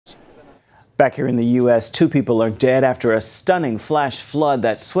Back here in the U.S., 2 people are dead after a stunning flash flood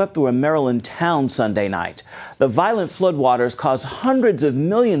that swept through a Maryland town Sunday night. The violent floodwaters caused hundreds of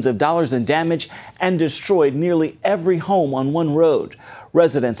millions of dollars in damage and destroyed nearly every home on one road.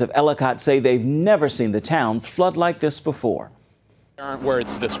 Residents of Ellicott say they've never seen the town flood like this before. There aren't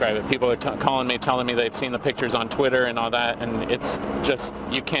words to describe it. People are calling me, telling me they've seen the pictures on Twitter and all that, and it's just,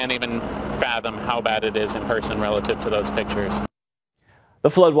 you can't even fathom how bad it is in person relative to those pictures. The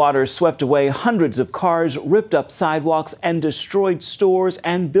floodwaters swept away hundreds of cars, ripped up sidewalks, and destroyed stores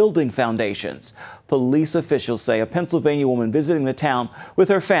and building foundations. Police officials say a Pennsylvania woman visiting the town with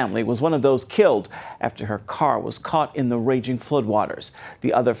her family was one of those killed after her car was caught in the raging floodwaters.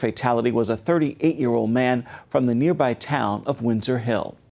 The other fatality was a 38-year-old man from the nearby town of Windsor Hill.